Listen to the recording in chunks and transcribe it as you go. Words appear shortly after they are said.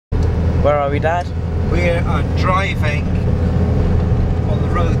Where are we, Dad? We are driving on the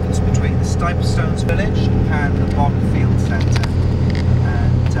road that's between the Stipestones village and the Bogfield Centre.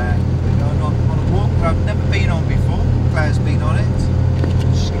 And we're going on a walk that I've never been on before. Claire's been on it.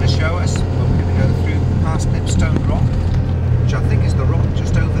 She's going to show us. But we're going to go through past Nipstone Rock, which I think is the rock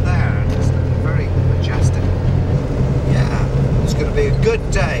just over there, and it's looking very majestic. Yeah, it's going to be a good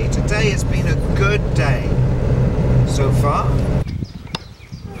day. Today has been a good day so far.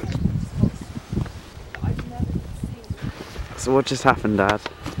 So what just happened, Dad?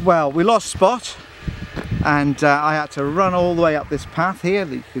 Well, we lost Spot, and I had to run all the way up this path here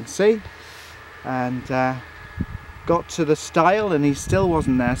that you can see, and got to the stile and he still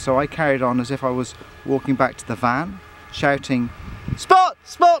wasn't there, so I carried on as if I was walking back to the van, shouting "Spot!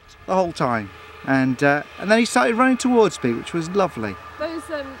 Spot!" the whole time, and then he started running towards me, which was lovely. Those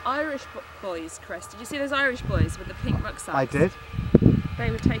Irish boys, Chris, did you see those Irish boys with the pink rucksacks? I did. They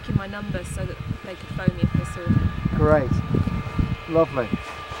were taking my number so that they could phone me if they saw him. Great. Lovely.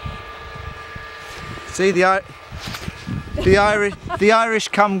 See, the Irish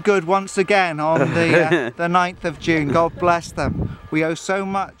come good once again on the 9th of June. God bless them. We owe so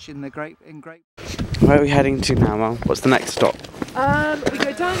much in great. Where are we heading to now, Mum? What's the next stop? We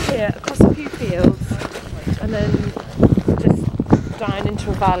go down here across a few fields and then just down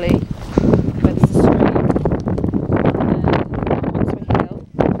into a valley where there's a stream and then onto a hill.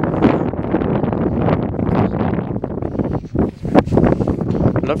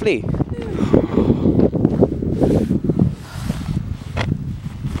 Lovely.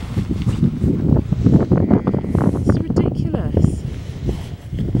 It's ridiculous.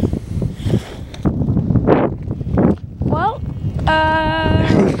 Well,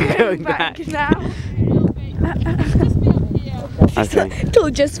 going back now. Okay.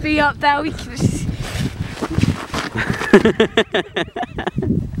 It'll just be up there. We can.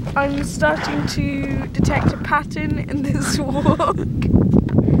 I'm starting to detect a pattern in this walk.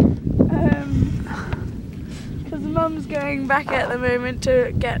 Because Mum's going back at the moment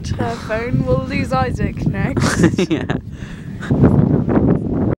to get her phone. We'll lose Isaac next. Yeah.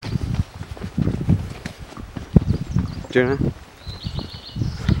 Jonah?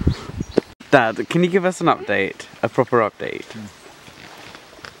 Dad, can you give us an update? A proper update?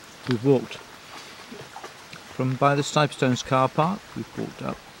 We've walked from by the Stipestones car park. We've walked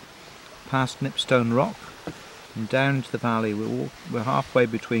up past Nipstone Rock and down into the valley. We're halfway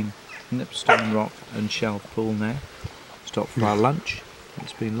between Nipstone Rock and Shelf Pool now. Stopped for our lunch.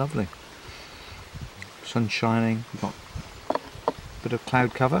 It's been lovely. Sun shining. We've got a bit of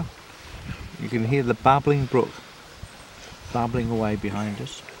cloud cover. You can hear the babbling brook babbling away behind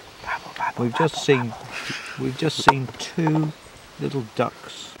us. We've just seen two little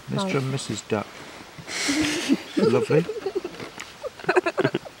ducks, Mr. and Mrs. Duck. Lovely.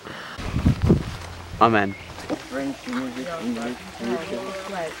 Amen.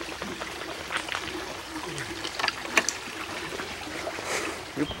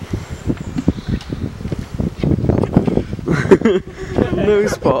 No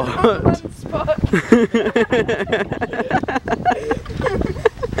Spot.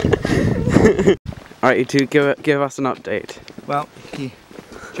 Alright, you two, give us an update. Well,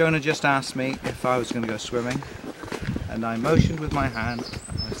 Jonah just asked me if I was going to go swimming, and I motioned with my hand,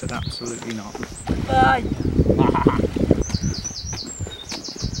 and I said absolutely not.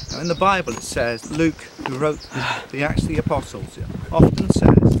 Now in the Bible it says, Luke, who wrote the Acts of the Apostles, often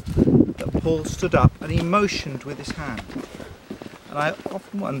says that Paul stood up and he motioned with his hand. And I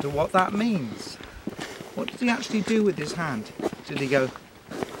often wonder what that means. What did he actually do with his hand? Did he go,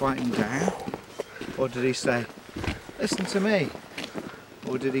 quieten down? Or did he say, listen to me?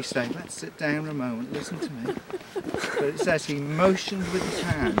 Or did he say, let's sit down a moment, listen to me? But it says he motioned with his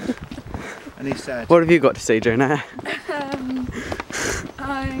hand and he said, what have you got to say, Jonah?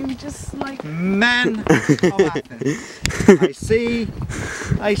 I'm just like... Men of Athens,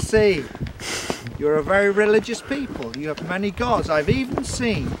 I see. You're a very religious people. You have many gods. I've even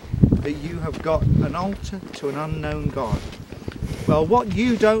seen that you have got an altar to an unknown God. Well, what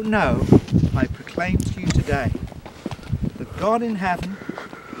you don't know, I proclaim to you today. The God in heaven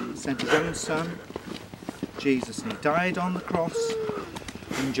sent his own son, Jesus, and he died on the cross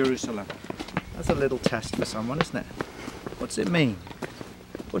in Jerusalem. That's a little test for someone, isn't it? What's it mean?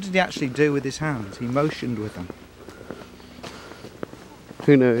 What did he actually do with his hands? He motioned with them.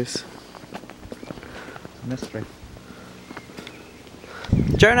 Who knows? Mystery.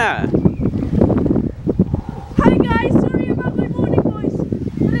 Jonah! Hi guys, sorry about my morning voice,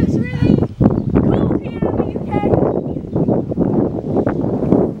 but it's really cold here in the UK.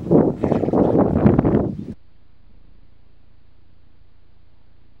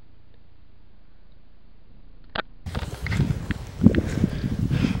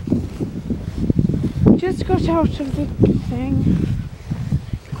 just got out of the thing.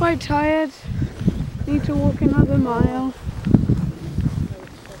 Quite tired. Need to walk another mile.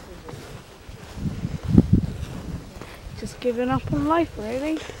 Just giving up on life,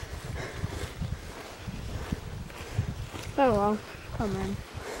 really. Oh well, come in.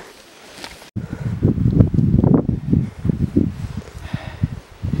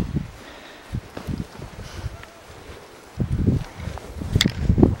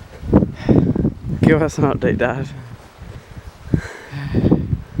 Give us an update, Dad.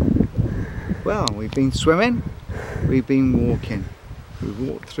 Well, we've been swimming, we've been walking. We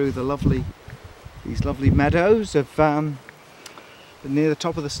walked through these lovely meadows of near the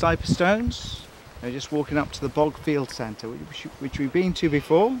top of the Stiperstones. We're just walking up to the Bogfield Centre, which we've been to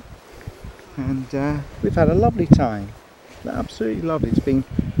before, and we've had a lovely time. Absolutely lovely. The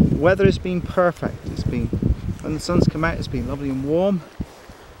weather has been perfect. When the sun's come out, it's been lovely and warm,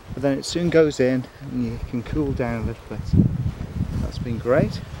 but then it soon goes in and you can cool down a little bit. That's been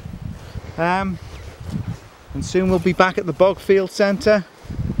great. And soon we'll be back at the Bogfield Centre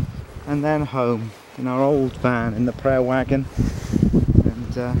and then home in our old van in the prayer wagon,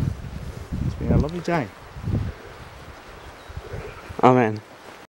 and it's been a lovely day. Amen.